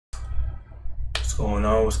What's going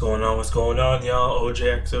on? What's going on? What's going on, y'all?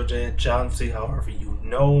 OJX, OJ, and John C. However you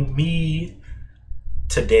know me.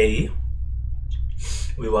 Today,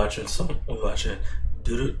 we watching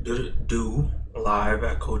DDU-DU live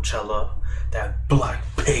at Coachella. That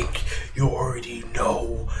BLACKPINK, you already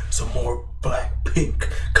know. Some more BLACKPINK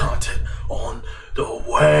content on the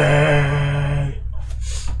way.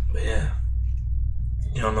 But yeah,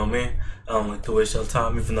 you don't know me. I don't like to waste your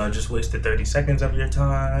time, even though I just wasted 30 seconds of your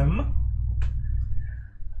time.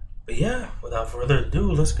 But yeah, without further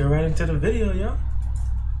ado, let's get right into the video, yo.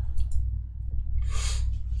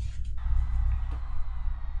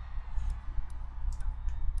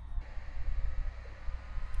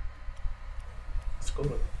 Let's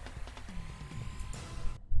go.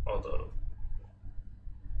 Hold up.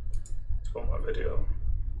 Let's go on my video.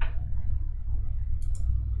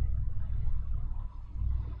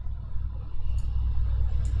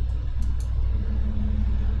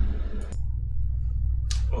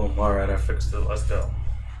 Alright, I fixed it. Let's go.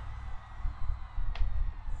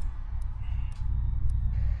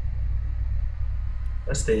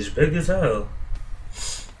 That stage big as hell.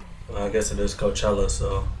 Well, I guess it is Coachella,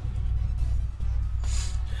 so.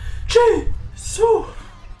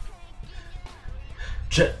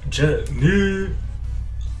 Jenny,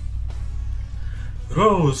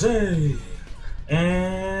 Rose, and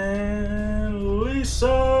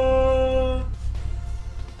Lisa.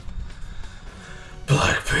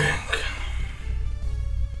 BLACKPINK.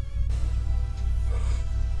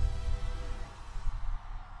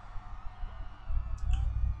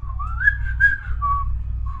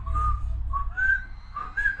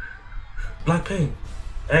 BLACKPINK.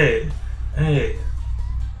 Hey, hey.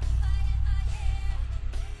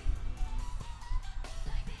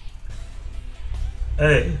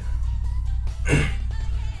 Hey.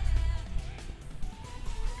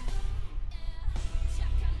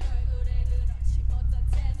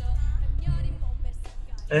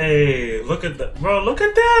 Hey, look at that, bro, look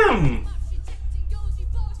at them!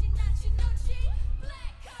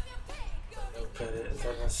 Is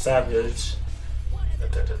that a savage?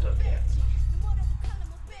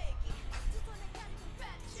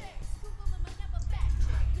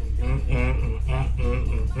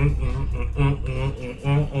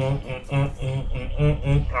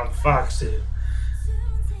 I'm Foxy.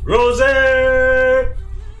 Rose!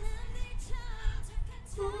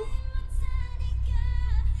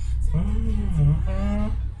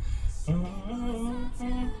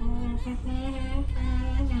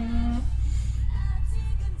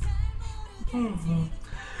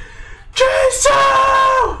 Jason!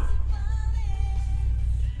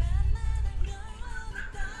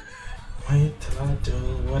 Wait till I do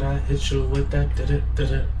what I hit you with that did it.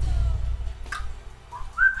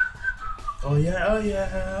 Oh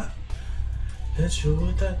yeah. Hit you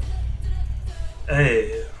with that.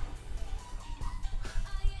 Hey.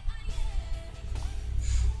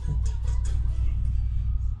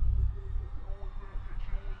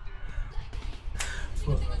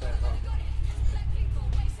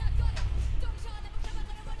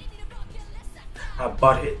 I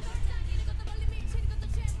bought it.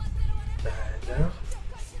 Banger.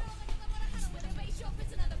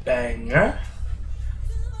 Banger.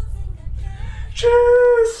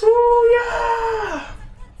 Jisuya.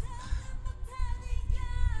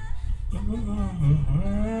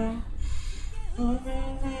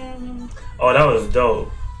 Oh, that was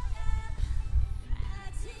dope.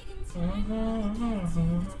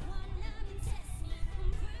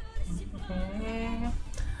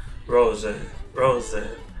 Rose.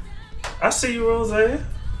 I see you, Rose.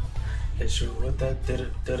 Hit you with that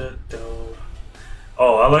did-it-do.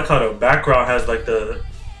 Oh, I like how the background has like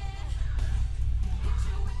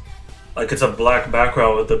it's a black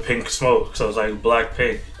background with the pink smoke, so it's like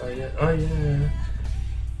BLACKPINK. Oh yeah.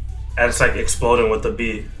 And it's like exploding with the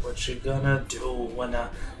beat. What you gonna do when I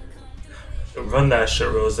run that shit,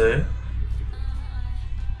 Rose?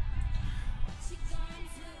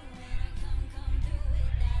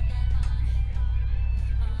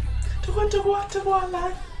 Do I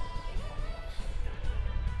like?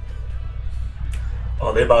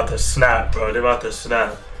 Oh, they about to snap, bro. They about to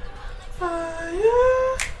snap.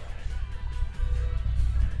 Yeah.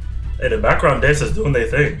 Hey, the background dancers doing their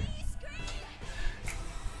thing.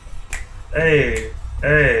 Hey.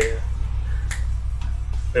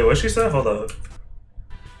 Wait, what she said? Hold up.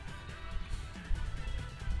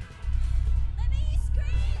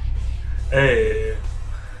 Hey.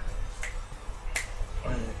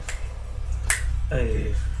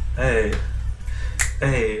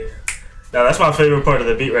 Now that's my favorite part of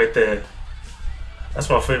the beat right there.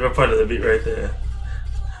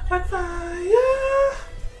 Like fire.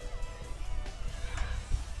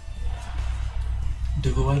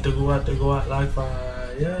 to go out like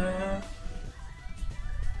fire.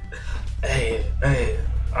 Hey,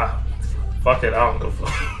 fuck it, I don't go for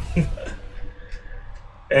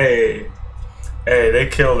Hey, they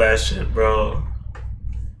kill that shit, bro.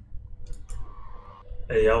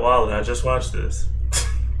 Hey, yo, Wallet, I just watched this.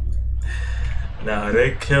 Nah,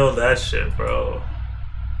 they killed that shit, bro.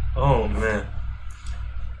 Oh, man.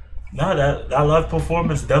 Nah, that live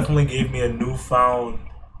performance definitely gave me a newfound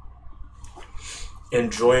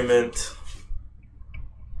enjoyment.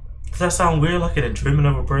 Does that sound weird, like an enjoyment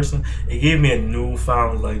of a person? It gave me a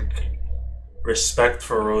newfound, like, respect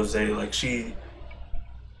for Rose. Like, she...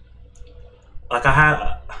 Like,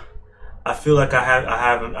 I feel like I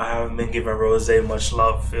haven't been giving Rose much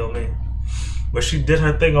love, feel me? But she did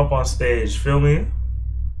her thing up on stage, feel me?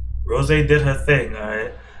 Rose did her thing,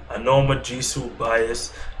 alright? I know I'm a Jisoo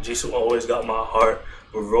bias. Jisoo always got my heart.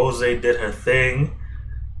 But Rose did her thing.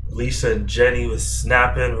 Lisa and Jenny was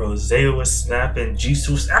snapping. Rose was snapping.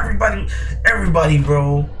 Jisoo, everybody,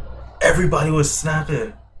 bro. Everybody was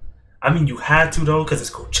snapping. I mean, you had to though, cause it's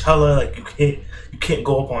Coachella. Like you can't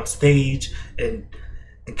go up on stage and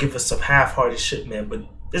give us some half-hearted shit, man. But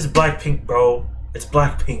it's BLACKPINK, bro. It's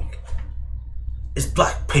BLACKPINK. It's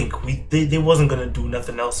BLACKPINK. They wasn't gonna do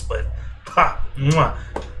nothing else but pop. Mwah.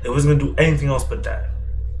 They wasn't gonna do anything else but that.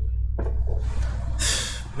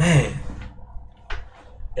 Man.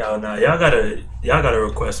 Y'all gotta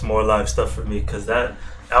request more live stuff for me, cause that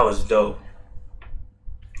was dope.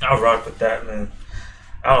 I rock with that, man.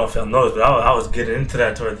 I don't know if y'all noticed, but I was getting into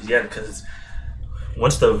that toward the end, cause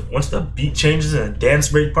once the beat changes and the dance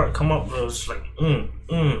break part come up, it was like you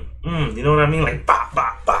know what I mean? Like ba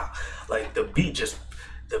ba ba. Like the beat just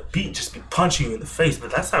be punching you in the face, but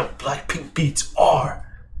that's how BLACKPINK beats are.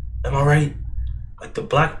 Am I right? Like the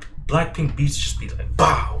BLACKPINK beats just be like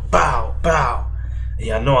bow bow bow. And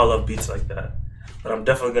yeah, I know I love beats like that, but I'm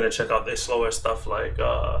definitely gonna check out their slower stuff, like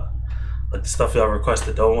the stuff y'all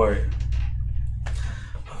requested. Don't worry.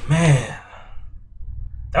 But man,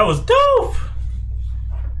 that was dope.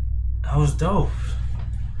 That was dope.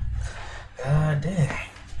 God damn.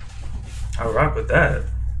 I rock with that.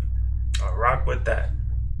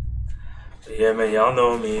 But yeah, man, y'all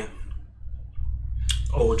know me.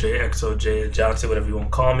 OJ, XOJ, Johnson, whatever you want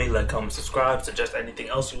to call me. Like, comment, subscribe. Suggest anything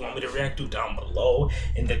else you want me to react to down below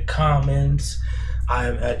in the comments. I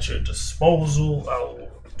am at your disposal. I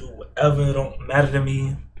will do whatever. It don't matter to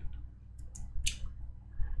me.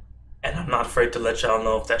 And I'm not afraid to let y'all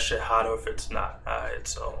know if that shit hot or if it's not. Alright,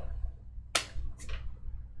 so